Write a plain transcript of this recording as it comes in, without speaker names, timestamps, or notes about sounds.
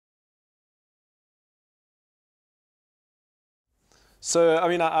So, I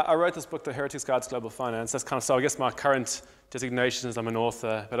mean, I wrote this book, The Heretic's Guide to Global Finance. That's kind of, so I guess my current designation is I'm an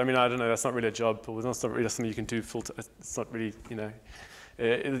author. But I mean, I don't know, that's not really a job. It's not really something you can do full time. It's not really, you know,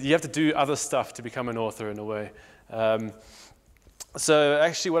 you have to do other stuff to become an author in a way. So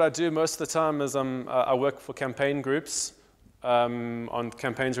actually what I do most of the time is I work for campaign groups on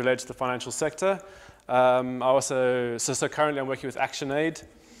campaigns related to the financial sector. So currently I'm working with ActionAid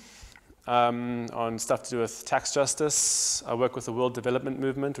on stuff to do with tax justice. I work with the World Development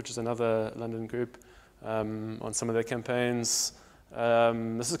Movement, which is another London group, on some of their campaigns.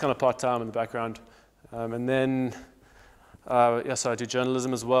 This is kind of part-time in the background. And then, so I do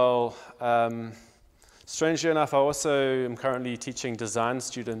journalism as well. Strangely enough, I also am currently teaching design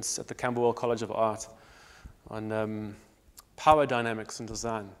students at the Schumacher College of Art on power dynamics and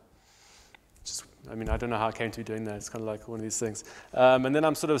design. I mean, I don't know how I came to be doing that. It's kind of like one of these things. And then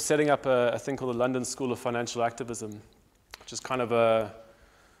I'm sort of setting up a thing called the London School of Financial Activism, which is kind of a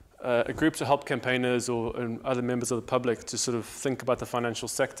group to help campaigners and other members of the public to sort of think about the financial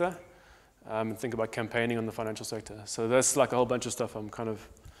sector and think about campaigning on the financial sector. So that's like a whole bunch of stuff I kind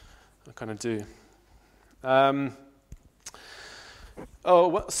of do. I'm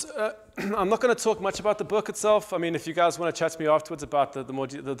not going to talk much about the book itself. I mean, if you guys want to chat to me afterwards about the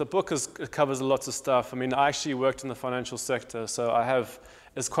book covers lots of stuff. I mean, I actually worked in the financial sector, so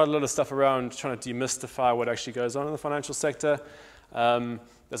there's quite a lot of stuff around trying to demystify what actually goes on in the financial sector.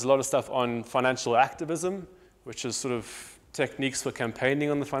 There's a lot of stuff on financial activism, which is sort of techniques for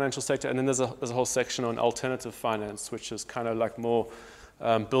campaigning on the financial sector. And then there's a whole section on alternative finance, which is kind of like more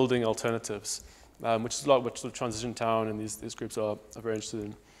building alternatives. Which is a lot which the Transition Town and these groups are very interested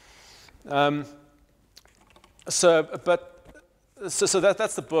in. So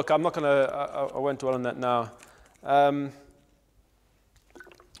that's the book. I'm not going to. I won't dwell on that now.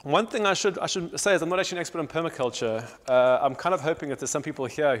 One thing I should say is I'm not actually an expert on permaculture. I'm kind of hoping that there's some people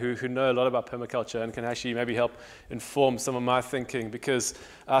here who know a lot about permaculture and can actually maybe help inform some of my thinking, because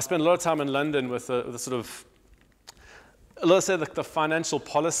I spent a lot of time in London with the sort of, let's say, the financial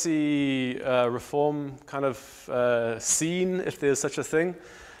policy reform kind of scene, if there's such a thing,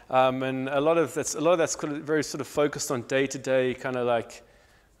 and a lot of that's kind of very sort of focused on day-to-day kind of like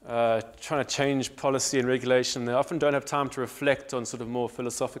trying to change policy and regulation. They often don't have time to reflect on sort of more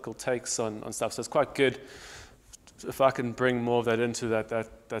philosophical takes on stuff. So it's quite good if I can bring more of that into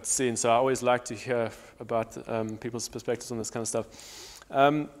that scene. So I always like to hear about people's perspectives on this kind of stuff.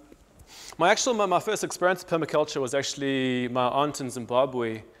 My first experience with permaculture was actually my aunt in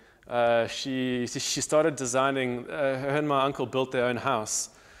Zimbabwe. She started designing, her and my uncle built their own house,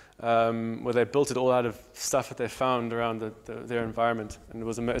 where they built it all out of stuff that they found around their environment. And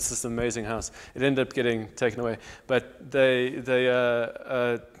it's just an amazing house. It ended up getting taken away. But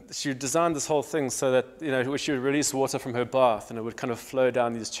she designed this whole thing so that, you know, she would release water from her bath and it would kind of flow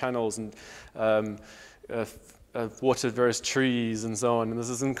down these channels and watered various trees and so on, and there's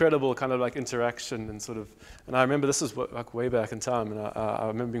this incredible kind of like interaction and sort of, and I remember this was like way back in time, and I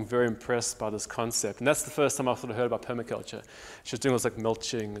remember being very impressed by this concept, and that's the first time I sort of heard about permaculture. She was doing this like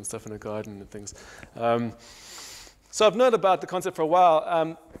mulching and stuff in her garden and things. So I've known about the concept for a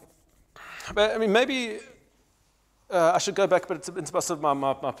while, but I mean maybe I should go back a bit into sort of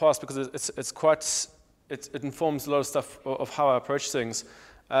my past, because it informs a lot of stuff of how I approach things.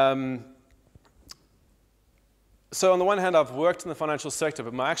 So on the one hand, I've worked in the financial sector,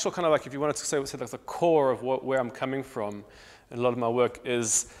 but my actual kind of like, if you wanted to say like the core of where I'm coming from in a lot of my work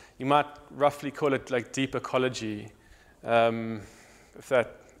is, you might roughly call it like deep ecology. I'm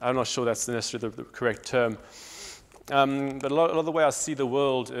not sure that's necessarily the correct term. But a lot of the way I see the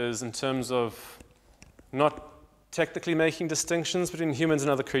world is in terms of not technically making distinctions between humans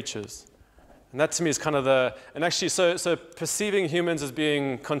and other creatures. And that to me is kind of so perceiving humans as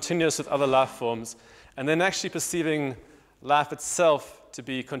being continuous with other life forms, and then actually perceiving life itself to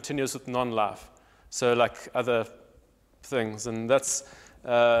be continuous with non-life, so like other things. And that's,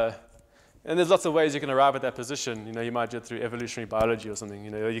 and there's lots of ways you can arrive at that position. You know, you might do it through evolutionary biology or something. You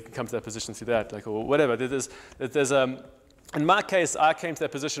know, you can come to that position through that, like, or whatever. In my case, I came to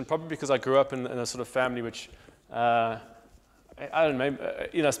that position probably because I grew up in a sort of family which, I don't know,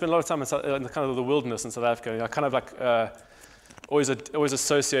 I spent a lot of time in kind of the wilderness in South Africa. You know, I kind of like always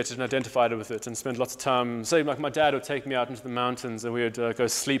associated and identified with it, and spent lots of time. Say, like my dad would take me out into the mountains, and we would go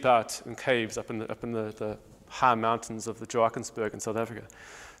sleep out in caves up in the high mountains of the Drakensberg in South Africa.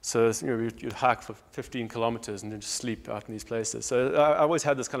 So you'd hike for 15 kilometers and then just sleep out in these places. So I always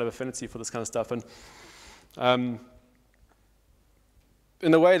had this kind of affinity for this kind of stuff, and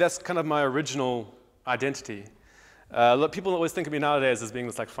in a way, that's kind of my original identity. A lot of people always think of me nowadays as being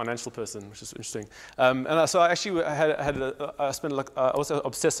this like financial person, which is interesting. So I actually I spent like I was an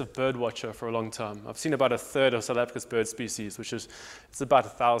obsessive bird watcher for a long time. I've seen about a third of South Africa's bird species, which is it's about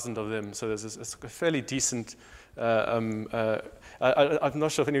 1,000 of them. So there's it's a fairly decent. I'm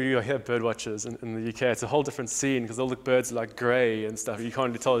not sure if any of you are here bird watchers in the UK. It's a whole different scene because all the birds are like grey and stuff. You can't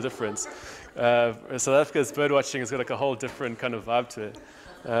really tell the difference. South Africa's bird watching has got like a whole different kind of vibe to it.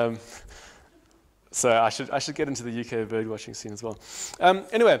 So I should get into the UK bird watching scene as well.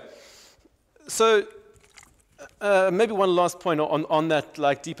 Anyway, so maybe one last point on that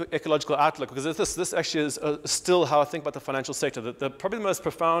like deeper ecological outlook, because this actually is still how I think about the financial sector. Probably the most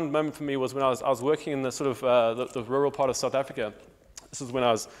profound moment for me was when I was working in the sort of the rural part of South Africa. This is when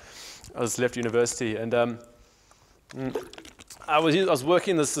I was left university, and I was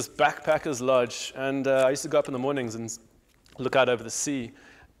working in this backpackers lodge, and I used to go up in the mornings and look out over the sea.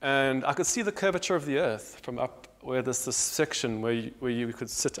 And I could see the curvature of the earth from up where there's this section where you could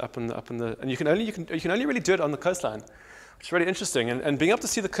sit up in the and you can only really do it on the coastline, which is really interesting. And being able to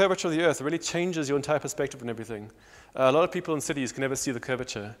see the curvature of the earth really changes your entire perspective on everything. A lot of people in cities can never see the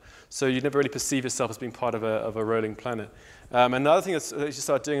curvature, so you never really perceive yourself as being part of a rolling planet. And another thing that you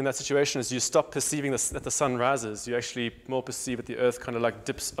start doing in that situation is you stop perceiving that the sun rises. You actually more perceive that the earth kind of like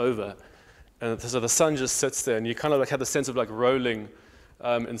dips over, and so the sun just sits there, and you kind of like have the sense of like rolling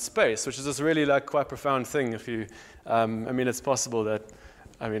in space, which is this really like quite profound thing. If you, I mean, it's possible that,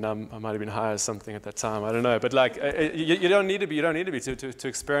 I mean, I might have been high or something at that time. I don't know, but like, you don't need to be to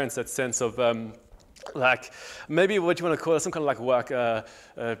experience that sense of like maybe what you want to call it, some kind of like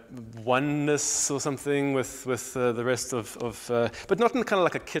oneness or something with the rest of but not in kind of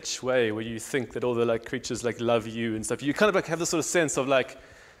like a kitsch way where you think that all the like creatures like love you and stuff. You kind of like have this sort of sense of like,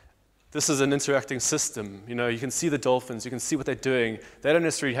 this is an interacting system. You know, you can see the dolphins, you can see what they're doing. They don't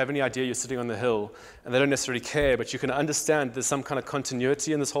necessarily have any idea you're sitting on the hill, and they don't necessarily care, but you can understand there's some kind of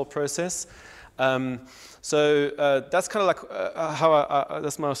continuity in this whole process. So that's kind of like how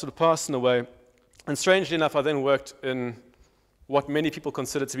that's my sort of past in a way. And strangely enough, I then worked in what many people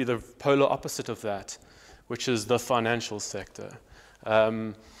consider to be the polar opposite of that, which is the financial sector.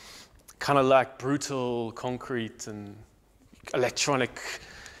 Kind of like brutal concrete and electronic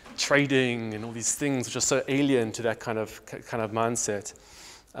trading and all these things which are so alien to that kind of mindset.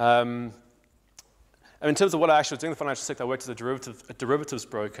 And in terms of what I actually was doing in the financial sector, I worked as a derivatives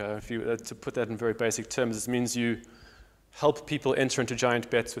broker. If you to put that in very basic terms, this means you help people enter into giant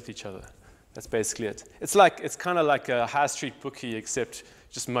bets with each other. That's basically it. It's kind of like a high street bookie, except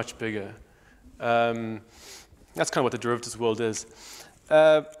just much bigger. That's kind of what the derivatives world is.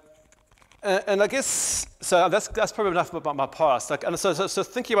 And I guess, so that's probably enough about my past. Like, and so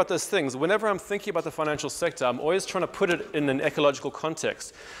thinking about those things, whenever I'm thinking about the financial sector, I'm always trying to put it in an ecological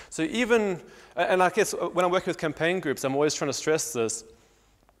context. So even, and I guess when I'm working with campaign groups, I'm always trying to stress this.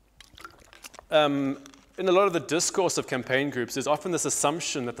 In a lot of the discourse of campaign groups, there's often this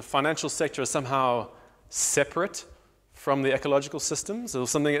assumption that the financial sector is somehow separate from the ecological systems, or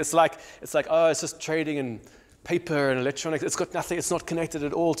something. It's like, oh, it's just trading and paper and electronics, it's got nothing, it's not connected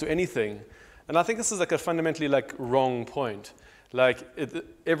at all to anything. And I think this is like a fundamentally like wrong point. Like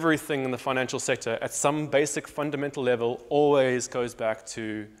everything in the financial sector at some basic fundamental level always goes back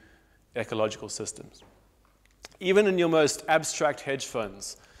to ecological systems. Even in your most abstract hedge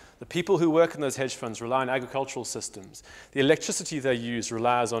funds, the people who work in those hedge funds rely on agricultural systems. The electricity they use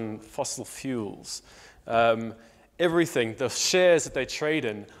relies on fossil fuels. Everything, the shares that they trade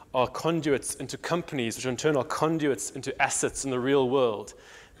in are conduits into companies, which in turn are conduits into assets in the real world.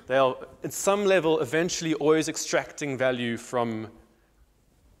 They are, at some level, eventually always extracting value from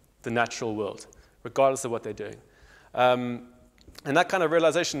the natural world, regardless of what they're doing. And that kind of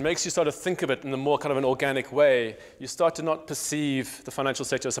realization makes you start to think of it in a more kind of an organic way. You start to not perceive the financial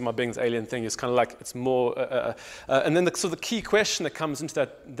sector as somehow being this alien thing. It's kind of like it's more, and then the key question that comes into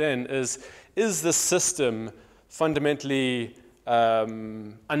that then is this system fundamentally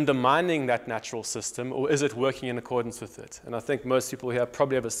undermining that natural system, or is it working in accordance with it? And I think most people here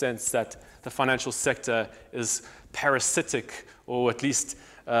probably have a sense that the financial sector is parasitic, or at least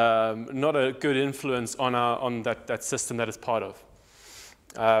not a good influence on that system that it's part of.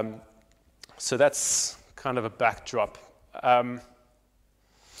 So that's kind of a backdrop.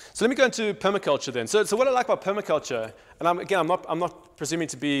 So let me go into permaculture then. So what I like about permaculture, and I'm not presuming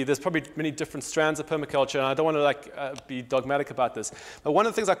to be, there's probably many different strands of permaculture, and I don't want to be dogmatic about this. But one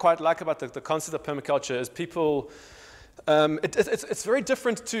of the things I quite like about the concept of permaculture is people, it's very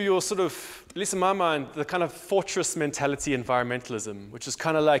different to your sort of, at least in my mind, the kind of fortress mentality environmentalism, which is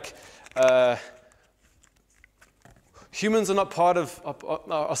kind of like, humans are not part of,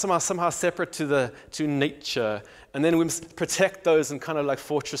 are somehow separate to nature, and then we must protect those in kind of like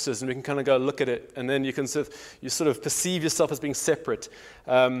fortresses, and we can kind of go look at it, and then you sort of perceive yourself as being separate.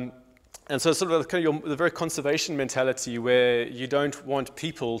 And so sort of kind of the very conservation mentality where you don't want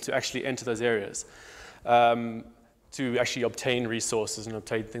people to actually enter those areas, to actually obtain resources and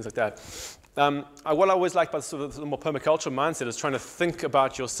obtain things like that. What I always like about sort of the more permacultural mindset is trying to think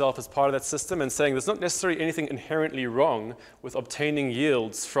about yourself as part of that system and saying there's not necessarily anything inherently wrong with obtaining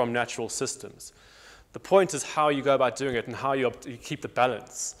yields from natural systems. The point is how you go about doing it and how you keep the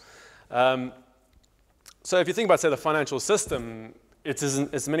balance. So if you think about, say, the financial system, it's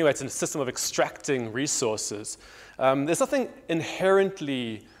in many ways it's a system of extracting resources. There's nothing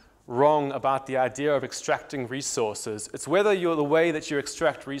inherently wrong about the idea of extracting resources. It's whether the way that you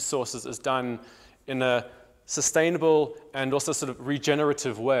extract resources is done in a sustainable and also sort of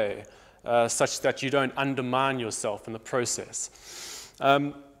regenerative way, such that you don't undermine yourself in the process.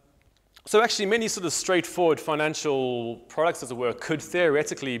 So actually many sort of straightforward financial products, as it were, could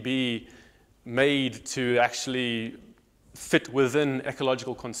theoretically be made to actually fit within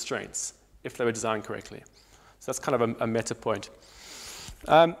ecological constraints if they were designed correctly. So that's kind of a meta point.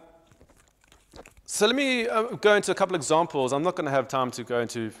 So let me go into a couple examples. I'm not going to have time to go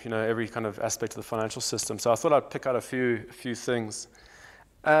into every kind of aspect of the financial system, so I thought I'd pick out a few things.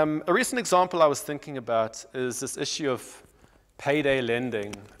 A recent example I was thinking about is this issue of payday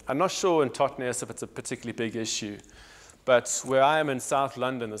lending. I'm not sure in Totnes if it's a particularly big issue, but where I am in South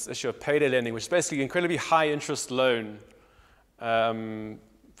London, this issue of payday lending, which is basically an incredibly high interest loan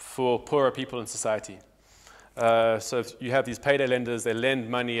for poorer people in society. So if you have these payday lenders, they lend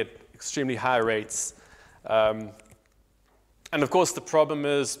money at extremely high rates. And of course, the problem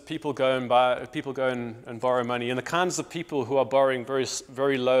is people go and borrow money. And the kinds of people who are borrowing very,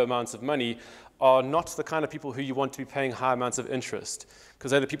 very low amounts of money are not the kind of people who you want to be paying high amounts of interest,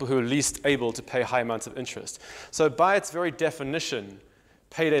 because they're the people who are least able to pay high amounts of interest. So by its very definition,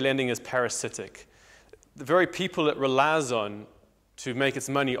 payday lending is parasitic. The very people it relies on to make its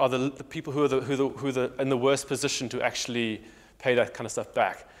money are the people who are in the worst position to actually pay that kind of stuff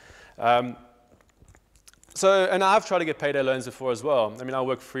back. And I've tried to get payday loans before as well. I mean, I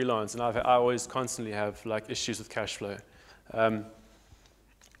work freelance, and I always constantly have like issues with cash flow.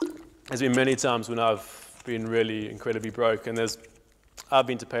 There's been many times when I've been really incredibly broke, and I've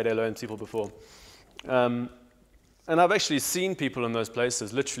been to payday loan people before. And I've actually seen people in those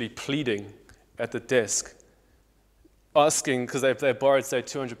places literally pleading at the desk, asking, because they've borrowed, say,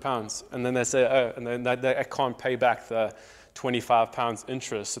 £200, and then they say, oh, and then they can't pay back the £25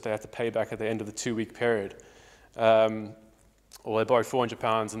 interest that they have to pay back at the end of the 2-week period. Or they borrowed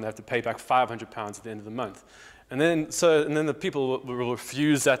 £400 and they have to pay back £500 at the end of the month. And then the people will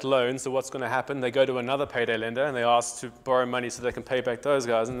refuse that loan, so what's going to happen? They go to another payday lender and they ask to borrow money so they can pay back those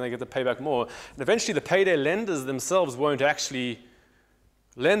guys, and they get to pay back more. And eventually the payday lenders themselves won't actually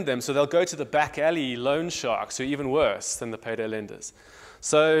lend them, so they'll go to the back alley loan sharks, who are even worse than the payday lenders.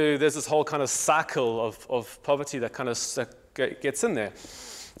 So there's this whole kind of cycle of poverty that kind of gets in there.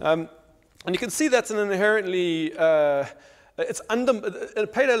 And you can see that's an inherently, payday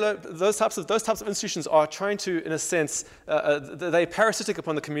loan, those types of institutions are trying to, in a sense, they're parasitic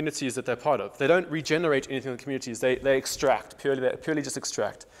upon the communities that they're part of. They don't regenerate anything in the communities. They extract, purely just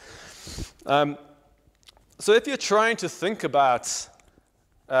extract. So if you're trying to think about,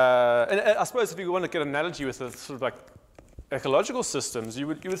 and I suppose if you want to get an analogy with the sort of like ecological systems, you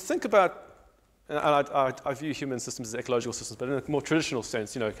would think about, and I view human systems as ecological systems, but in a more traditional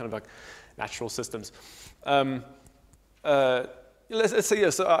sense, kind of like natural systems. Let's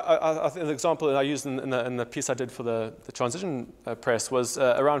say, so I think the example that I used in the piece I did for the Transition Press was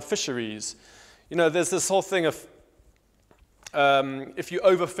around fisheries. There's this whole thing of if you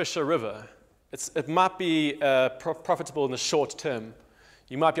overfish a river, it might be profitable in the short term.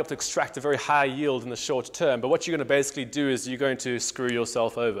 You might be able to extract a very high yield in the short term, but what you're going to basically do is you're going to screw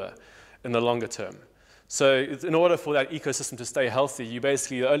yourself over in the longer term. So in order for that ecosystem to stay healthy, you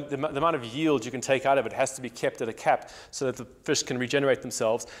basically, the amount of yield you can take out of it has to be kept at a cap so that the fish can regenerate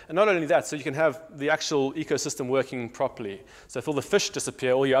themselves. And not only that, so you can have the actual ecosystem working properly. So if all the fish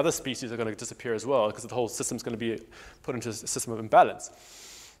disappear, all your other species are going to disappear as well, because the whole system's going to be put into a system of imbalance.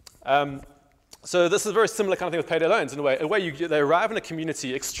 So this is a very similar kind of thing with payday loans in a way. They arrive in a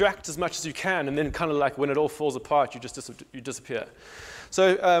community, extract as much as you can, and then kind of like when it all falls apart, you disappear.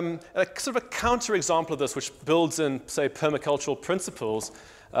 So a sort of a counter-example of this, which builds in, say, permacultural principles,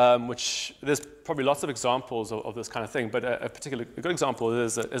 which there's probably lots of examples of this kind of thing, but a good example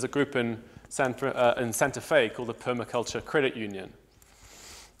is a group in Santa Fe called the Permaculture Credit Union.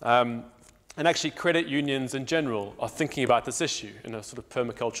 And actually credit unions in general are thinking about this issue in a sort of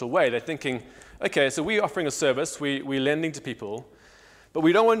permacultural way. They're thinking, okay, so we're offering a service, we're lending to people, but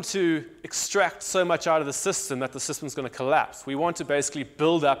we don't want to extract so much out of the system that the system's going to collapse. We want to basically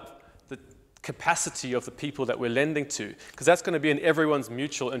build up the capacity of the people that we're lending to, because that's going to be in everyone's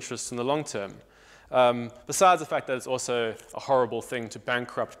mutual interest in the long term. Besides the fact that it's also a horrible thing to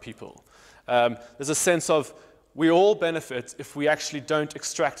bankrupt people. There's a sense of we all benefit if we actually don't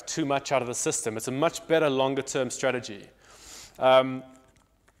extract too much out of the system. It's a much better longer-term strategy. So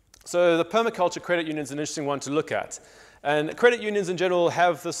the permaculture credit union is an interesting one to look at. And credit unions in general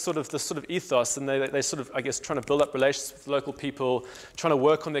have this sort of ethos, and they sort of, I guess, trying to build up relations with local people, trying to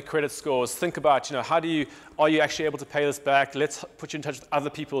work on their credit scores, think about, you know, are you actually able to pay this back? Let's put you in touch with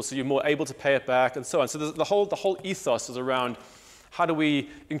other people so you're more able to pay it back, and so on. So the whole ethos is around how do we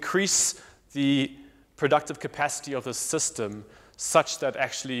increase the productive capacity of the system such that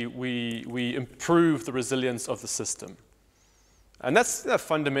actually we improve the resilience of the system. And that's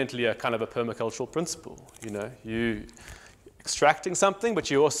fundamentally a kind of a permacultural principle. You know, you extracting something, but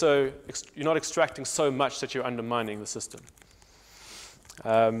you're not extracting so much that you're undermining the system.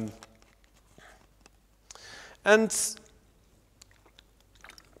 And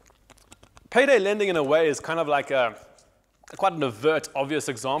payday lending, in a way, is kind of like quite an overt, obvious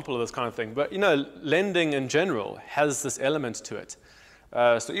example of this kind of thing. But you know, lending in general has this element to it.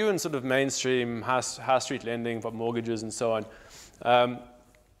 So even sort of mainstream high street lending, but mortgages and so on.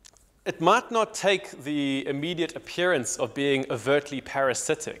 It might not take the immediate appearance of being overtly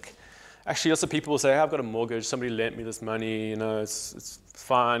parasitic. Actually, lots of people will say, hey, I've got a mortgage, somebody lent me this money, you know, it's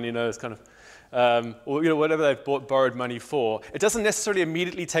fine, you know, it's kind of, or you know, whatever they've borrowed money for. It doesn't necessarily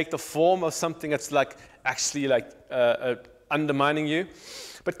immediately take the form of something that's like actually like undermining you.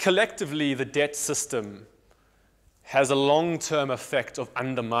 But collectively, the debt system has a long-term effect of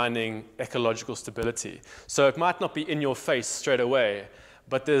undermining ecological stability. So it might not be in your face straight away,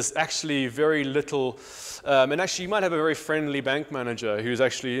 but there's actually very little, and actually you might have a very friendly bank manager who's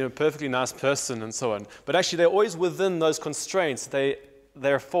actually a perfectly nice person and so on, but actually they're always within those constraints.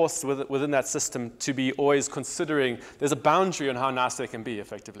 They're forced within that system to be always considering there's a boundary on how nice they can be,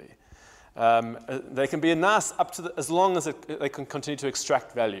 effectively. They can be nice up to as long as they can continue to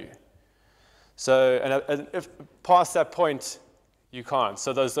extract value. So, and if past that point, you can't.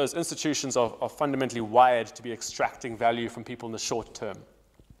 So those institutions are fundamentally wired to be extracting value from people in the short term.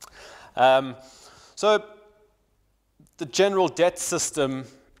 So the general debt system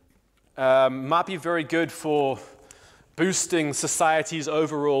might be very good for boosting society's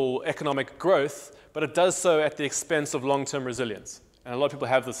overall economic growth, but it does so at the expense of long-term resilience. And a lot of people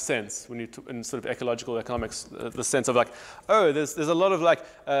have this sense, when you in sort of ecological economics, the sense of like, oh, there's a lot of like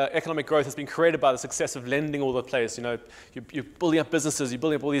economic growth that's been created by the success of lending all over the place. You know, you're building up businesses, you're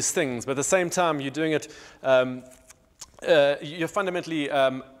building up all these things, but at the same time, you're doing it. You're fundamentally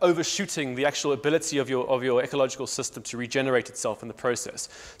overshooting the actual ability of your ecological system to regenerate itself in the process.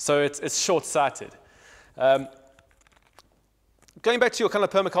 So it's short-sighted. Going back to your kind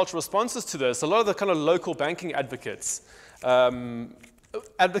of permacultural responses to this, a lot of the kind of local banking advocates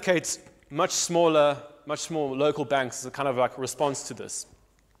advocate much more local banks as a kind of like response to this,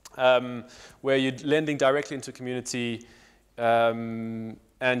 where you're lending directly into a community and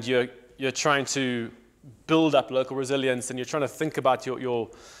you're trying to build up local resilience and you're trying to think about your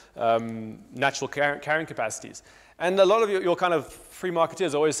natural carrying capacities. And a lot of your kind of free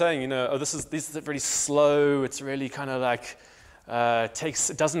marketeers are always saying, you know, oh, this is really slow. It's really kind of like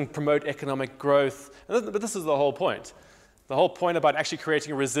it doesn't promote economic growth. But this is the whole point. The whole point about actually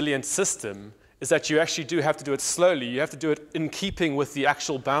creating a resilient system is that you actually do have to do it slowly. You have to do it in keeping with the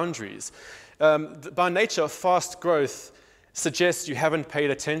actual boundaries. By nature, fast growth suggests you haven't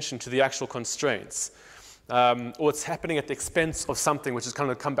paid attention to the actual constraints. Or it's happening at the expense of something which is kind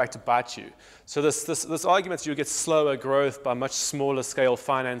of come back to bite you. So this argument that you get slower growth by much smaller scale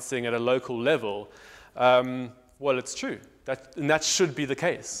financing at a local level, well, it's true. And that should be the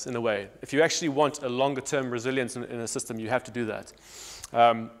case, in a way. If you actually want a longer-term resilience in a system, you have to do that.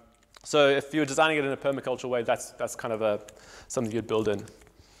 So if you're designing it in a permacultural way, that's kind of something you'd build in.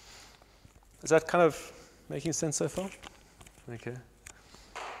 Is that kind of making sense so far? Okay.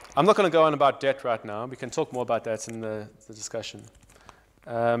 I'm not going to go on about debt right now. We can talk more about that in the discussion.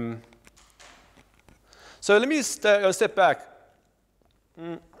 So let me step back.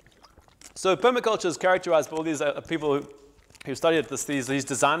 So permaculture is characterized by all these people who studied these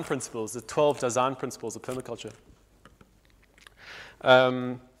design principles, the 12 design principles of permaculture.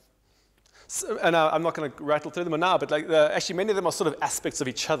 And I'm not going to rattle through them now, but like actually many of them are sort of aspects of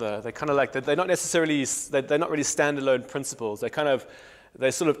each other. They're kind of like they're not necessarily they're not really standalone principles. They kind of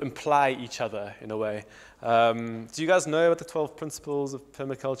they sort of imply each other in a way. Do you guys know about the 12 principles of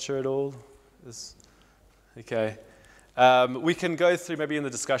permaculture at all? Okay. We can go through maybe in the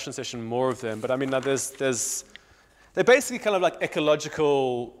discussion session more of them, but I mean, they're basically kind of like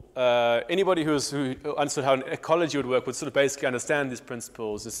ecological. Anybody who understood how an ecology would work would sort of basically understand these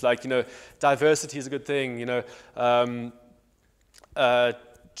principles. It's like, diversity is a good thing.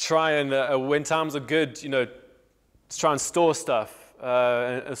 Try and when times are good, try and store stuff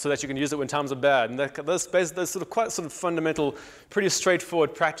so that you can use it when times are bad. And those sort of quite sort of fundamental, pretty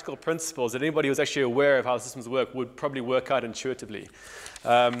straightforward, practical principles that anybody who's actually aware of how systems work would probably work out intuitively.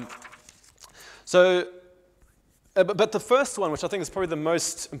 But the first one, which I think is probably the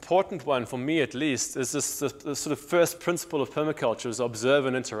most important one for me at least, is this the sort of first principle of permaculture, is observe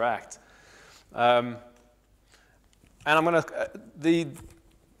and interact. And I'm going to,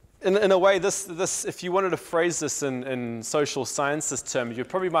 in a way, this, if you wanted to phrase this in social sciences terms, you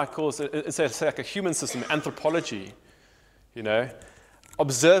probably might call it, say like a human system, anthropology,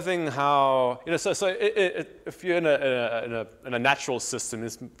 observing how, if you're in a natural system,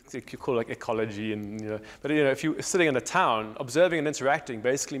 you call it like ecology, but if you're sitting in a town, observing and interacting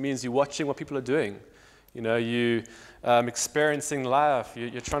basically means you're watching what people are doing. You experiencing life,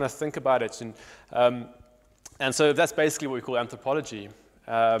 you're trying to think about it, and so that's basically what we call anthropology.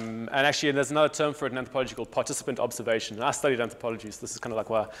 And actually, there's another term for it in anthropology called participant observation. And I studied anthropology, so this is kind of like,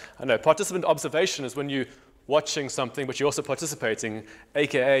 well, I know participant observation is when you're watching something, but you're also participating,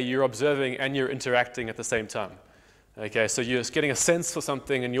 aka you're observing and you're interacting at the same time. Okay, so you're just getting a sense for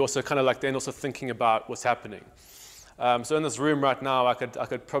something, and you're also kind of like then also thinking about what's happening. So in this room right now, I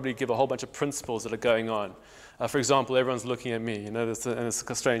could probably give a whole bunch of principles that are going on. For example, everyone's looking at me, and it's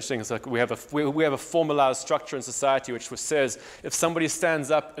a strange thing. It's like we have a formalized structure in society which says if somebody stands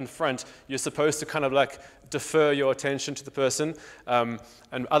up in front, you're supposed to kind of like defer your attention to the person,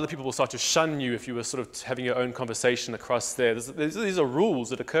 and other people will start to shun you if you were sort of having your own conversation across there. These are rules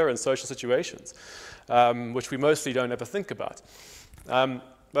that occur in social situations, which we mostly don't ever think about.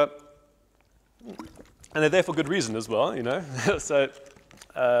 And they're there for good reason as well, So,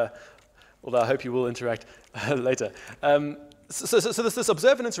 although I hope you will interact later. So this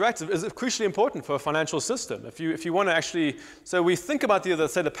observe and interact is crucially important for a financial system. If you want to actually, so we think about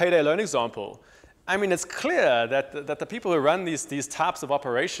the payday loan example. I mean, it's clear that the people who run these types of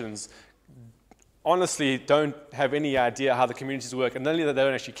operations honestly don't have any idea how the communities work, and not only that, they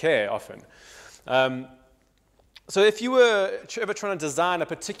don't actually care often. So if you were ever trying to design a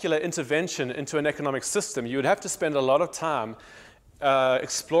particular intervention into an economic system, you would have to spend a lot of time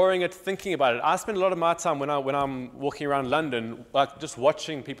exploring it, thinking about it. I spend a lot of my time when I'm walking around London, like just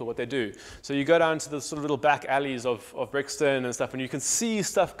watching people, what they do. So you go down to the sort of little back alleys of Brixton and stuff, and you can see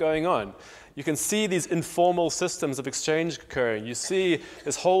stuff going on. You can see these informal systems of exchange occurring. You see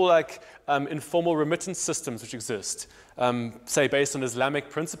this whole like informal remittance systems which exist, say based on Islamic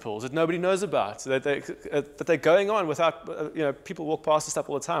principles that nobody knows about, that they're going on without, people walk past this stuff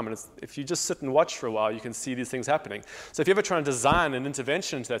all the time. And if you just sit and watch for a while, you can see these things happening. So if you ever try and design an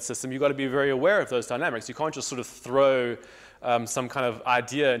intervention into that system, you've got to be very aware of those dynamics. You can't just sort of throw some kind of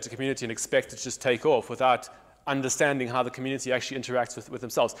idea into community and expect it to just take off without understanding how the community actually interacts with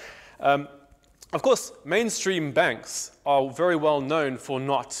themselves. Of course, mainstream banks are very well known for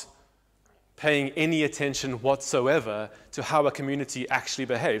not paying any attention whatsoever to how a community actually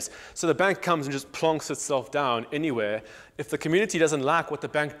behaves. So the bank comes and just plonks itself down anywhere. If the community doesn't like what the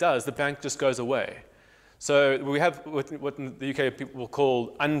bank does, the bank just goes away. So we have what in the UK people will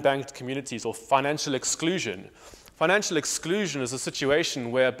call unbanked communities or financial exclusion. Financial exclusion is a situation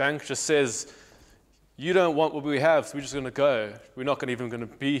where a bank just says, you don't want what we have, so we're just going to go. We're not even going to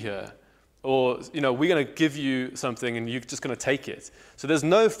be here. Or, we're going to give you something and you're just going to take it. So there's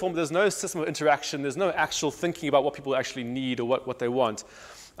no system of interaction, there's no actual thinking about what people actually need or what they want.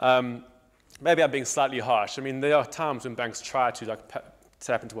 Maybe I'm being slightly harsh. I mean, there are times when banks try to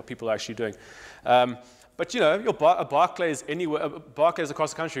tap into what people are actually doing. But your Barclays across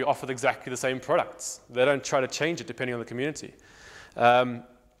the country offer exactly the same products. They don't try to change it depending on the community. And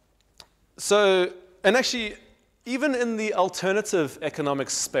actually, even in the alternative economic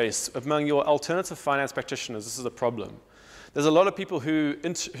space, among your alternative finance practitioners, this is a problem. There's a lot of people who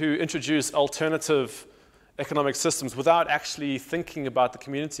introduce alternative economic systems without actually thinking about the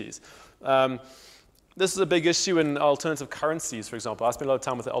communities. This is a big issue in alternative currencies, for example. I spent a lot of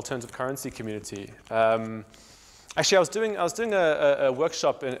time with the alternative currency community. Actually, I was doing a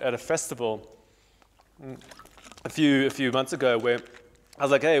workshop at a festival a few months ago where I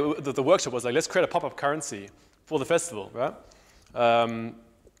was like, hey, the workshop was like, let's create a pop-up currency for the festival, right?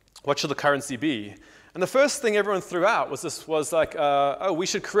 What should the currency be? And the first thing everyone threw out was like, oh, we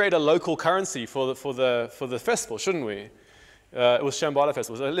should create a local currency for the festival, shouldn't we? It was Shambhala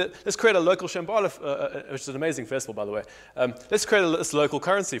Festival. So let's create a local Shambhala, which is an amazing festival, by the way. Let's create this local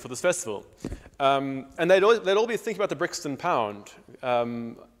currency for this festival. And they'd all be thinking about the Brixton pound.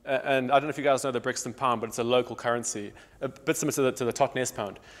 And I don't know if you guys know the Brixton pound, but it's a local currency, a bit similar to the Totnes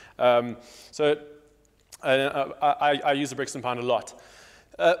pound. I use the Brixton pound a lot.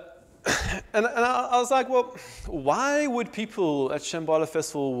 And I was like, well, why would people at Shambhala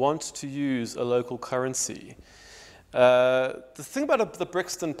Festival want to use a local currency? The thing about the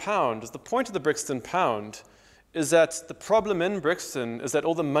Brixton pound is the point of the Brixton pound is that the problem in Brixton is that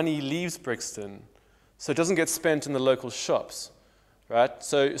all the money leaves Brixton, so it doesn't get spent in the local shops, right?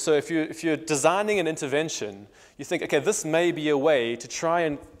 So if you're designing an intervention, you think, okay, this may be a way to try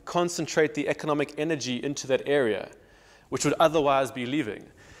and concentrate the economic energy into that area, which would otherwise be leaving.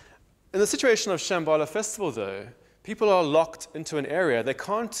 In the situation of Shambhala Festival, though, people are locked into an area. They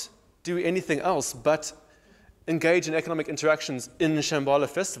can't do anything else but engage in economic interactions in Shambhala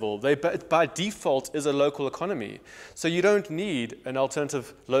Festival. They, by default, is a local economy. So you don't need an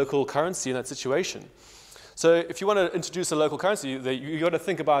alternative local currency in that situation. So if you want to introduce a local currency, you've got to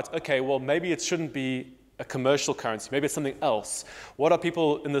think about, okay, well, maybe it shouldn't be a commercial currency. Maybe it's something else. What are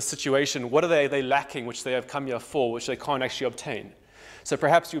people in this situation, what are they lacking, which they have come here for, which they can't actually obtain? So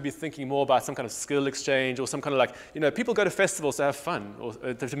perhaps you'll be thinking more about some kind of skill exchange or some kind of like, people go to festivals to have fun or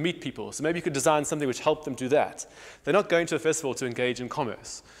to meet people. So maybe you could design something which helped them do that. They're not going to a festival to engage in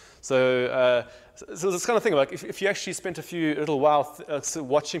commerce. So this kind of thing, like if you actually spent a little while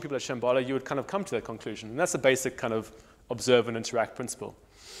watching people at Shambhala, you would kind of come to that conclusion. And that's a basic kind of observe and interact principle.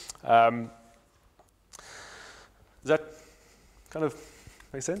 Does that kind of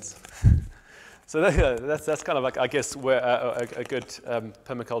make sense? So that's kind of like, I guess, where a good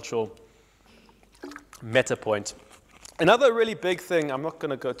permacultural meta point. Another really big thing, I'm not going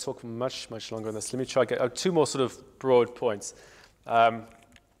to go talk much longer on this. Let me try to get two more sort of broad points.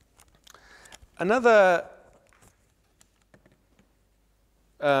 Another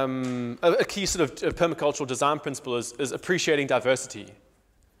a key sort of permacultural design principle is appreciating diversity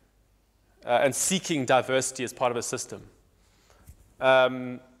and seeking diversity as part of a system.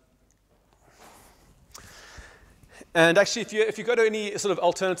 And actually, if you go to any sort of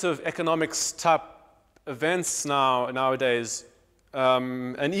alternative economics type events nowadays,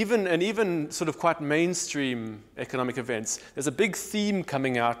 and even sort of quite mainstream economic events, there's a big theme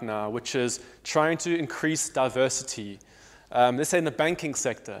coming out now, which is trying to increase diversity. Let's say in the banking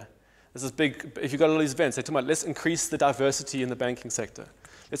sector, there's this big. If you've got all these events, they're talking about let's increase the diversity in the banking sector.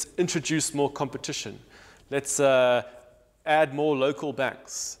 Let's introduce more competition. Let's add more local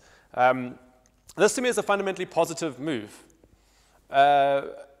banks. This to me is a fundamentally positive move.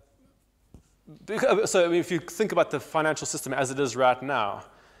 So if you think about the financial system as it is right now,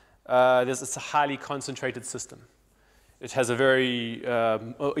 it's a highly concentrated system. It has a very,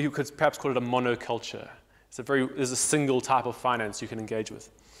 you could perhaps call it a monoculture. There's a single type of finance you can engage with.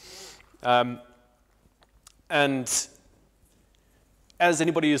 And as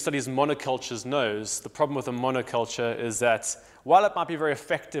anybody who studies monocultures knows, the problem with a monoculture is that while it might be very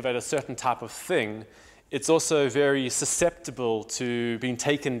effective at a certain type of thing, it's also very susceptible to being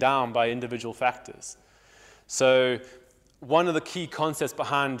taken down by individual factors. So one of the key concepts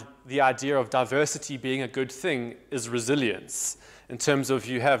behind the idea of diversity being a good thing is resilience. In terms of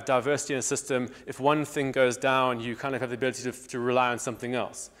you have diversity in a system, if one thing goes down, you kind of have the ability to rely on something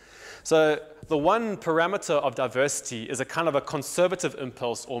else. So the one parameter of diversity is a kind of a conservative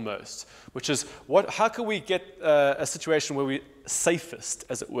impulse almost, which is how can we get a situation where we're safest,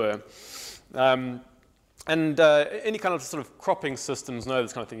 as it were. Any kind of sort of cropping systems know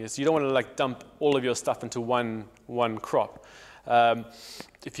this kind of thing is you don't want to like dump all of your stuff into one crop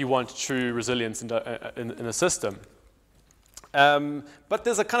if you want true resilience in a system. But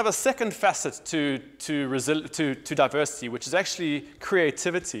there's a kind of a second facet to diversity, which is actually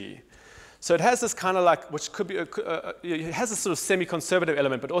creativity. So it has this kind of like, which could be, it has this sort of semi-conservative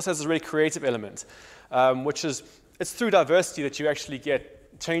element, but also has this really creative element, which is, it's through diversity that you actually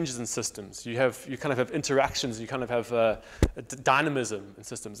get changes in systems. You kind of have interactions, you kind of have a dynamism in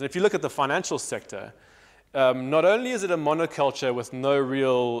systems. And if you look at the financial sector, not only is it a monoculture with no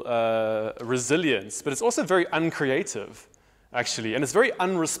real resilience, but it's also very uncreative, actually, and it's very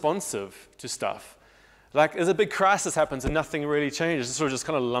unresponsive to stuff. Like, as a big crisis happens and nothing really changes, it sort of just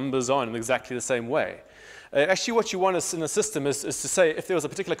kind of lumbers on in exactly the same way. Actually, what you want in a system is to say if there was a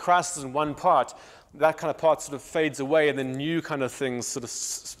particular crisis in one part, that kind of part sort of fades away, and then new kind of things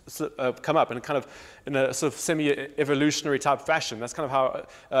sort of come up, and kind of in a sort of semi-evolutionary type fashion. That's kind of how.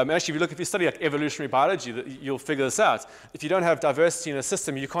 Actually, if you study like evolutionary biology, you'll figure this out. If you don't have diversity in a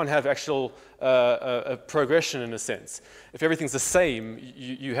system, you can't have actual progression in a sense. If everything's the same,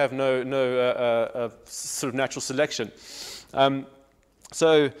 you have no sort of natural selection.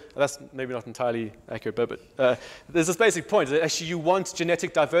 So that's maybe not entirely accurate, but there's this basic point that actually you want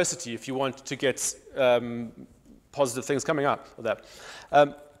genetic diversity if you want to get positive things coming out of that.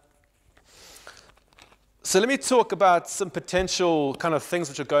 So let me talk about some potential kind of things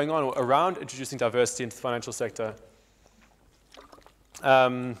which are going on around introducing diversity into the financial sector.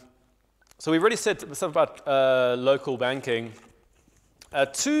 So we've already said stuff about local banking.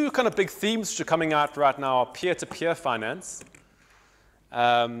 Two kind of big themes which are coming out right now are peer-to-peer finance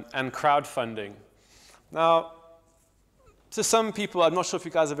and crowdfunding. Now, to some people, I'm not sure if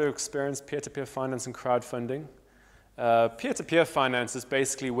you guys have ever experienced peer-to-peer finance and crowdfunding. Peer-to-peer finance is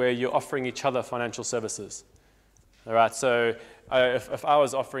basically where you're offering each other financial services. All right, so if I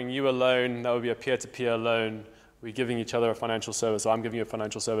was offering you a loan, that would be a peer-to-peer loan. We're giving each other a financial service, or I'm giving you a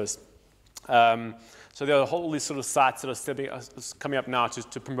financial service. So there are all these sort of sites that are coming up now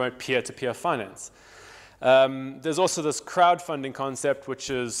to promote peer-to-peer finance. There's also this crowdfunding concept, which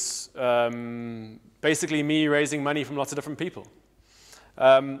is basically me raising money from lots of different people.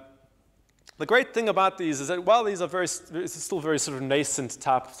 The great thing about these is that while these are still very sort of nascent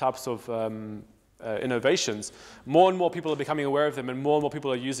types of innovations, more and more people are becoming aware of them, and more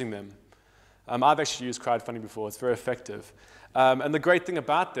people are using them. I've actually used crowdfunding before. It's very effective. And the great thing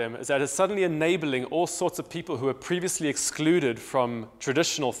about them is that it's suddenly enabling all sorts of people who were previously excluded from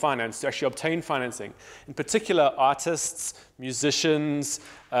traditional finance to actually obtain financing. In particular, artists, musicians,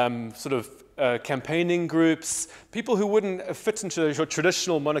 sort of campaigning groups, people who wouldn't fit into your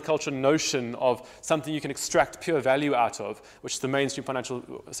traditional monoculture notion of something you can extract pure value out of, which the mainstream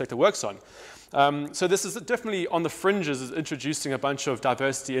financial sector works on. So this is definitely on the fringes, is introducing a bunch of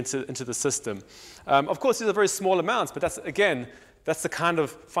diversity into the system. Of course, these are very small amounts, but that's the kind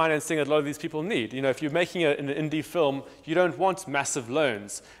of financing that a lot of these people need. You know, if you're making an indie film, you don't want massive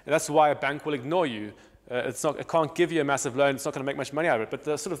loans, and that's why a bank will ignore you. It can't give you a massive loan. It's not going to make much money out of it. But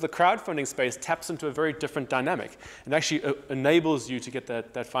the sort of the crowdfunding space taps into a very different dynamic and actually enables you to get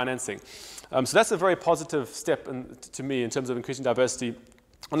that financing. So that's a very positive step to me in terms of increasing diversity.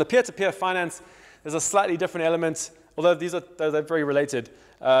 On the peer-to-peer finance, there's a slightly different element, although they're very related.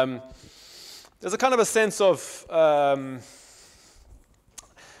 There's a kind of a sense of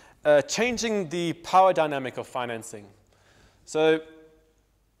changing the power dynamic of financing. So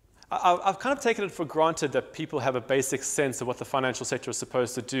I've kind of taken it for granted that people have a basic sense of what the financial sector is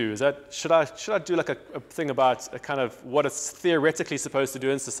supposed to do. Should I do like a thing about a kind of what it's theoretically supposed to do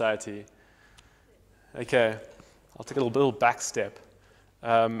in society? Okay, I'll take a little back step,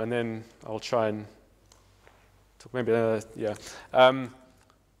 and then I'll try and talk maybe, yeah.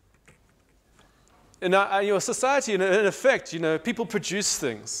 In your society, in effect, you know, people produce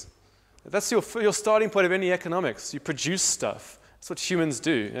things. That's your starting point of any economics. You produce stuff. That's what humans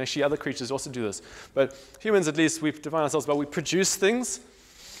do. And actually, other creatures also do this. But humans, at least, we define ourselves by we produce things.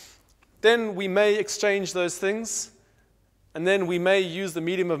 Then we may exchange those things. And then we may use the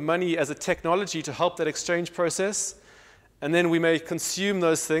medium of money as a technology to help that exchange process. And then we may consume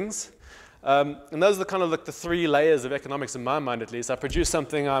those things. And those are kind of like the three layers of economics in my mind, at least. I produce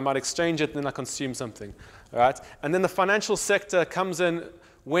something, I might exchange it, and then I consume something. All right? And then the financial sector comes in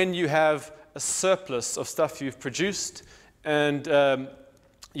when you have a surplus of stuff you've produced, and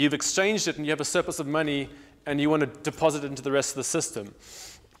you've exchanged it, and you have a surplus of money, and you want to deposit it into the rest of the system.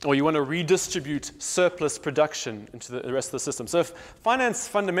 Or you want to redistribute surplus production into the rest of the system. So finance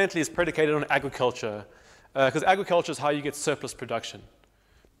fundamentally is predicated on agriculture, because agriculture is how you get surplus production.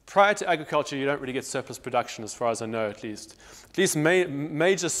 Prior to agriculture, you don't really get surplus production, as far as I know, at least. At least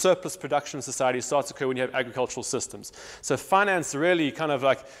major surplus production in society starts to occur when you have agricultural systems. So finance really kind of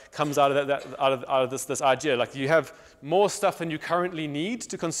like comes out of this idea. Like you have more stuff than you currently need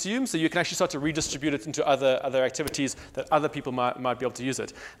to consume, so you can actually start to redistribute it into other activities that other people might be able to use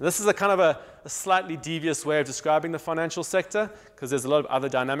it. And this is a kind of a slightly devious way of describing the financial sector, because there's a lot of other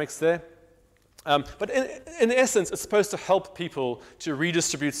dynamics there. But in essence, it's supposed to help people to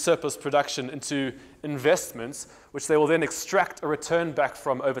redistribute surplus production into investments, which they will then extract a return back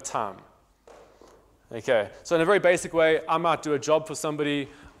from over time. Okay, so in a very basic way, I might do a job for somebody,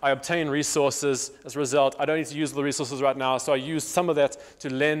 I obtain resources. As a result, I don't need to use the resources right now, so I use some of that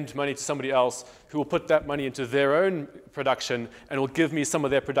to lend money to somebody else who will put that money into their own production and will give me some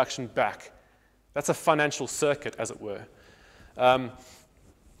of their production back. That's a financial circuit, as it were.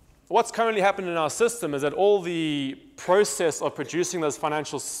 What's currently happened in our system is that all the process of producing those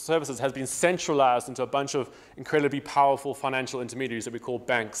financial services has been centralized into a bunch of incredibly powerful financial intermediaries that we call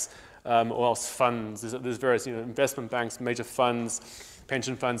banks, or else funds. There's various investment banks, major funds,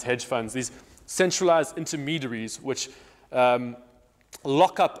 pension funds, hedge funds, these centralized intermediaries which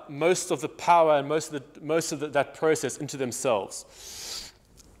lock up most of the power and most of that process into themselves.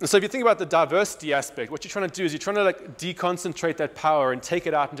 And so if you think about the diversity aspect, what you're trying to do is you're trying to like deconcentrate that power and take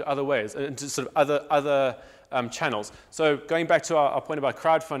it out into other ways, into sort of other channels. So going back to our point about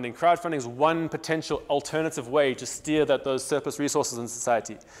crowdfunding, crowdfunding is one potential alternative way to steer those surplus resources in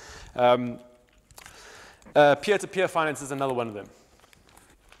society. Peer-to-peer finance is another one of them.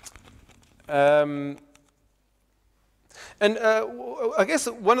 I guess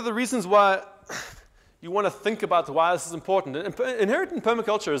one of the reasons why you want to think about why this is important. Inherent in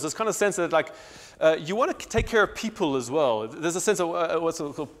permaculture is this kind of sense that like, you want to take care of people as well. There's a sense of what's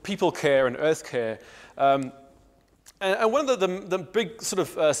called people care and earth care. And one of the big sort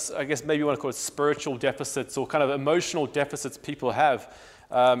of, I guess maybe you want to call it spiritual deficits or kind of emotional deficits people have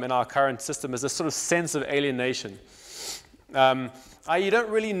in our current system is this sort of sense of alienation. You don't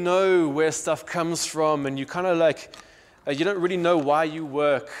really know where stuff comes from, and you kind of like, you don't really know why you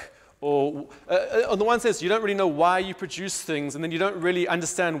work. Or on the one sense, you don't really know why you produce things, and then you don't really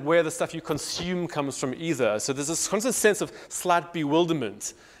understand where the stuff you consume comes from either. So there's this constant sense of slight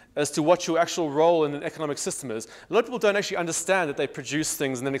bewilderment as to what your actual role in an economic system is. A lot of people don't actually understand that they produce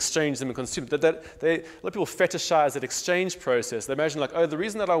things and then exchange them and consume them. A lot of people fetishize that exchange process. They imagine like, oh, the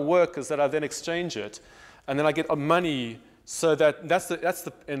reason that I work is that I then exchange it, and then I get money. So that's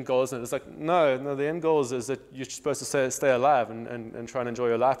the end goal, isn't it? It's like, no, the end goal is that you're supposed to stay alive and try and enjoy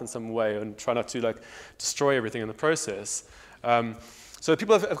your life in some way and try not to like destroy everything in the process. So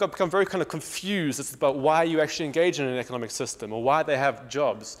people have become very kind of confused as about why you actually engage in an economic system or why they have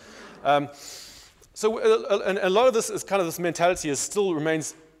jobs. So a lot of this is kind of this mentality is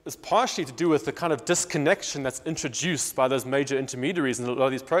partially to do with the kind of disconnection that's introduced by those major intermediaries in a lot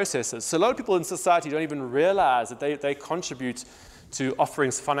of these processes. So a lot of people in society don't even realize that they contribute to offering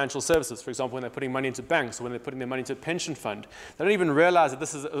financial services. For example, when they're putting money into banks or when they're putting their money into a pension fund, they don't even realize that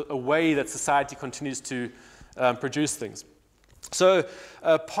this is a way that society continues to produce things. So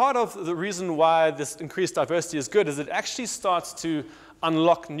part of the reason why this increased diversity is good is it actually starts to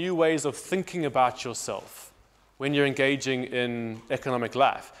unlock new ways of thinking about yourself when you're engaging in economic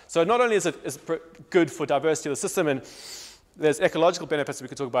life. So not only is it good for diversity of the system, and there's ecological benefits we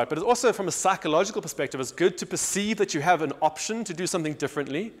could talk about, but it's also from a psychological perspective, it's good to perceive that you have an option to do something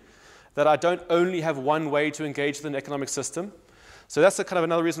differently, that I don't only have one way to engage with an economic system. So that's kind of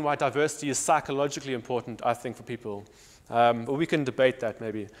another reason why diversity is psychologically important, I think, for people. But we can debate that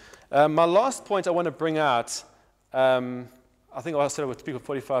maybe. My last point I want to bring out, I think I said it with people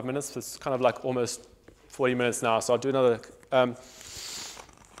 45 minutes, it's kind of like almost 40 minutes now, so I'll do another,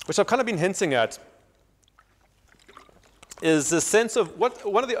 which I've kind of been hinting at, is the sense of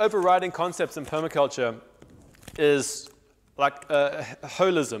one of the overriding concepts in permaculture is like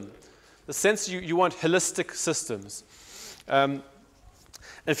holism, the sense you want holistic systems.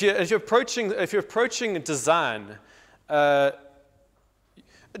 If you're approaching design,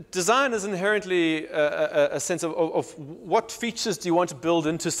 design is inherently a sense of what features do you want to build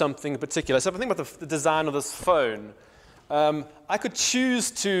into something in particular. So if I think about the design of this phone, I could choose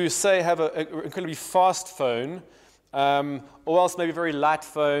to, say, have an incredibly fast phone, or else maybe a very light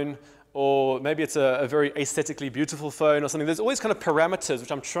phone, or maybe it's a very aesthetically beautiful phone or something. There's always kind of parameters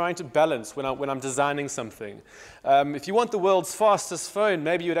which I'm trying to balance when I'm designing something. If you want the world's fastest phone,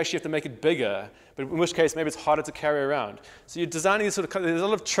 maybe you'd actually have to make it bigger, but in which case maybe it's harder to carry around. So you're designing these there's a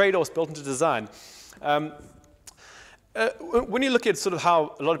lot of trade-offs built into design. When you look at sort of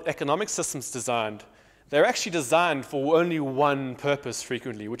how a lot of economic systems designed, they're actually designed for only one purpose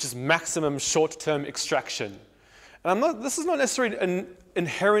frequently, which is maximum short-term extraction. And this is not necessarily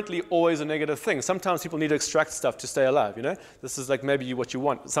inherently always a negative thing. Sometimes people need to extract stuff to stay alive, you know? This is like maybe what you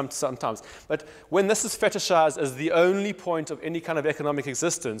want sometimes. But when this is fetishized as the only point of any kind of economic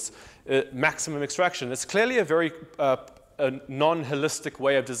existence, maximum extraction, it's clearly a very non-holistic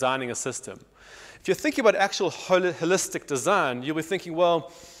way of designing a system. If you're thinking about actual holistic design, you'll be thinking,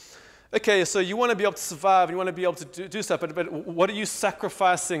 well, okay, so you want to be able to survive, and you want to be able to do stuff, but what are you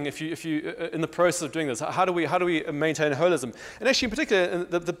sacrificing if you in the process of doing this? How do we maintain holism? And actually, in particular,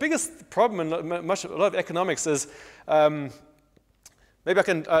 the biggest problem in a lot of economics is maybe I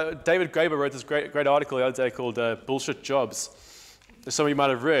can. David Graeber wrote this great article the other day called "Bullshit Jobs." Some of you might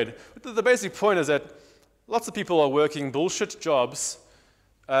have read. But the basic point is that lots of people are working bullshit jobs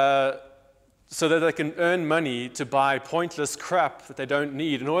so that they can earn money to buy pointless crap that they don't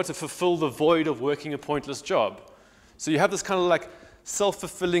need in order to fulfill the void of working a pointless job. So you have this kind of like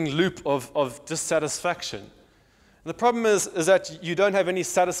self-fulfilling loop of dissatisfaction. And the problem is that you don't have any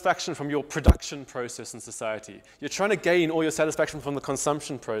satisfaction from your production process in society. You're trying to gain all your satisfaction from the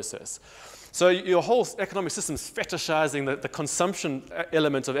consumption process. So your whole economic system is fetishizing the consumption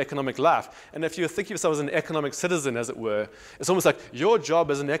element of economic life. And if you think of yourself as an economic citizen, as it were, it's almost like your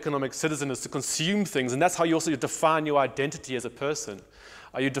job as an economic citizen is to consume things, and that's how you also define your identity as a person.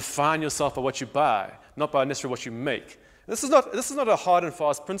 You define yourself by what you buy, not by necessarily what you make. This is not a hard and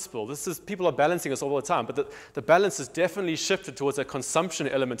fast principle. People are balancing us all the time, but the balance is definitely shifted towards a consumption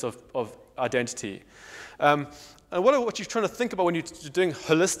element of identity. And what you're trying to think about when you're doing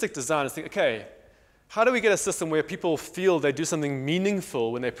holistic design is think, okay, how do we get a system where people feel they do something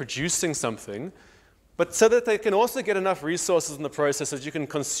meaningful when they're producing something, but so that they can also get enough resources in the process that you can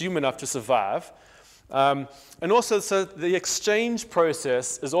consume enough to survive, and also so the exchange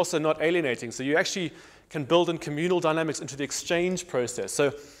process is also not alienating. So you actually can build in communal dynamics into the exchange process.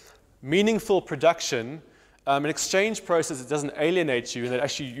 So meaningful production, an exchange process that doesn't alienate you, and that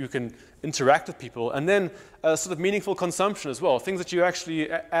actually you can interact with people, and then sort of meaningful consumption as well, things that you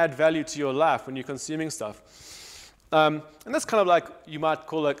actually add value to your life when you're consuming stuff. And that's kind of like you might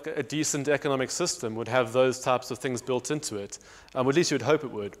call it a decent economic system would have those types of things built into it, or at least you would hope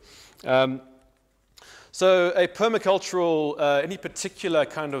it would. So a permacultural, any particular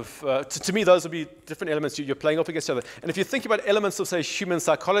kind of, to me those would be different elements you're playing off against each other. And if you think about elements of, say, human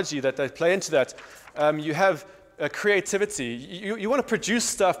psychology that they play into that, you have creativity. You want to produce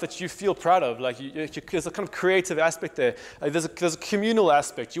stuff that you feel proud of. Like there's a kind of creative aspect there. There's a communal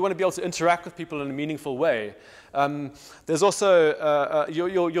aspect. You want to be able to interact with people in a meaningful way. There's also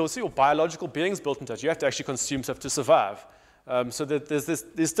you'll see your biological beings built into that. You have to actually consume stuff to survive. So that there's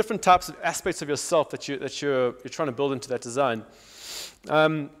these different types of aspects of yourself that you're trying to build into that design.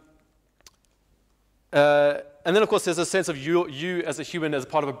 And then, of course, there's a sense of you as a human as a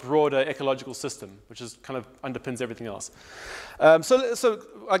part of a broader ecological system, which is kind of underpins everything else. So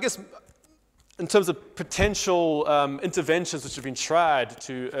I guess in terms of potential interventions which have been tried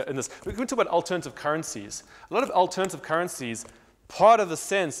in this, we can talk about alternative currencies. A lot of alternative currencies, part of the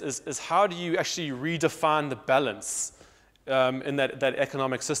sense is how do you actually redefine the balance in that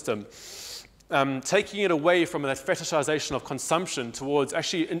economic system, taking it away from that fetishization of consumption towards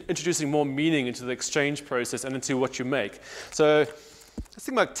actually introducing more meaning into the exchange process and into what you make. So let's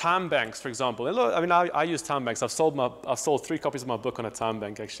think about time banks, for example. I mean, I use time banks. I've sold 3 copies of my book on a time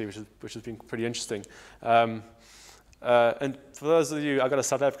bank, actually, which has been pretty interesting. And for those of you, I've got a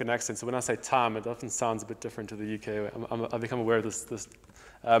South African accent, so when I say time, it often sounds a bit different to the UK. I've become aware of this.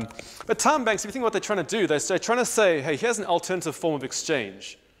 But time banks, if you think what they're trying to do, they're trying to say, hey, here's an alternative form of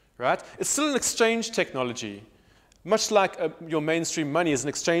exchange, right? It's still an exchange technology, much like your mainstream money is an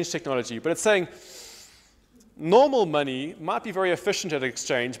exchange technology, but it's saying normal money might be very efficient at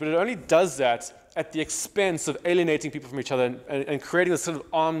exchange, but it only does that at the expense of alienating people from each other and creating this sort of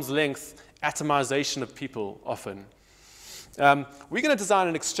arm's length atomization of people often. We're going to design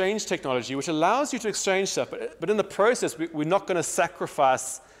an exchange technology which allows you to exchange stuff, but in the process, we're not going to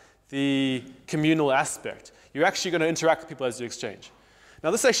sacrifice the communal aspect. You're actually going to interact with people as you exchange.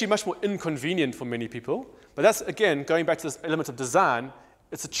 Now, this is actually much more inconvenient for many people, but that's, again, going back to this element of design,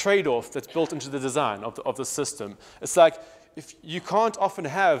 it's a trade-off that's built into the design of the system. It's like if you can't often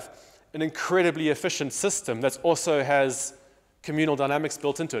have an incredibly efficient system that also has communal dynamics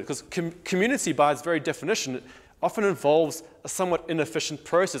built into it, because community, by its very definition, often involves a somewhat inefficient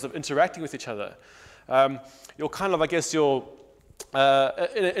process of interacting with each other. You're kind of, I guess, in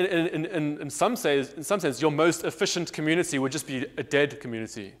some sense, your most efficient community would just be a dead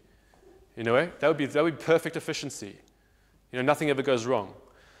community. You know, that would be perfect efficiency. You know, nothing ever goes wrong.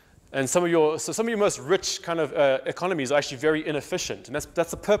 And some of your most rich kind of economies are actually very inefficient, and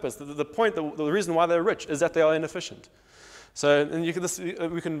that's the purpose. The point, the reason why they're rich is that they are inefficient. So, and you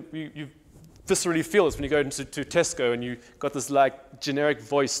viscerally feel this when you go into Tesco and you got this like generic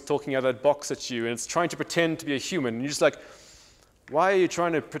voice talking out of that box at you, and it's trying to pretend to be a human, and you're just like, why are you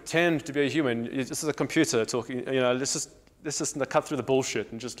trying to pretend to be a human? This is a computer talking. You know, let's just cut through the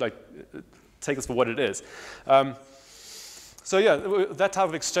bullshit and just like take this for what it is. So yeah, that type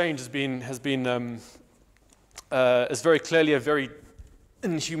of exchange is very clearly a very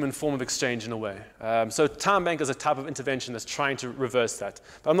inhuman form of exchange in a way. So time bank is a type of intervention that's trying to reverse that.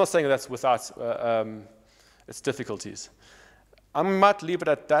 But I'm not saying that's without its difficulties. I might leave it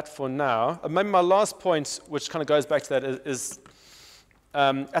at that for now. Maybe my last point, which kind of goes back to that, is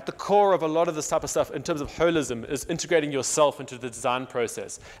at the core of a lot of this type of stuff in terms of holism is integrating yourself into the design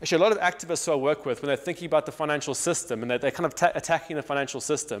process. Actually, a lot of activists who I work with, when they're thinking about the financial system and they're kind of attacking the financial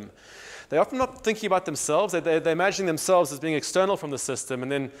system, they're often not thinking about themselves. They're imagining themselves as being external from the system,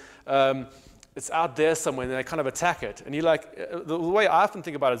 and then it's out there somewhere, and they kind of attack it. And the way I often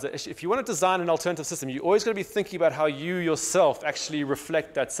think about it is that if you want to design an alternative system, you're always going to be thinking about how you yourself actually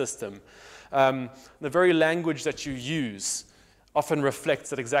reflect that system. The very language that you use often reflects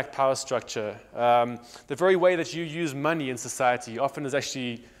that exact power structure. The very way that you use money in society often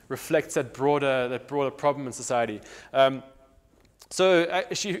actually reflects that broader problem in society. So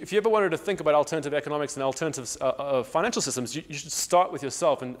actually, if you ever wanted to think about alternative economics and alternative financial systems, you should start with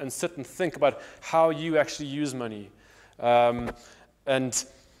yourself and sit and think about how you actually use money and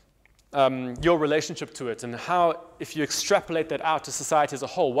your relationship to it, and how, if you extrapolate that out to society as a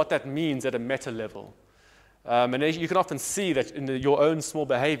whole, what that means at a meta level. And you can often see that in your own small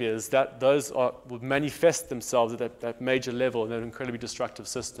behaviors, that those would manifest themselves at that major level in an incredibly destructive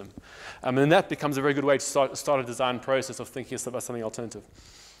system. And that becomes a very good way to start a design process of thinking about something alternative.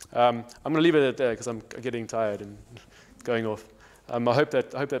 I'm going to leave it at there because I'm getting tired and going off. I hope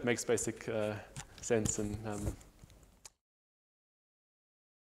that makes basic sense. And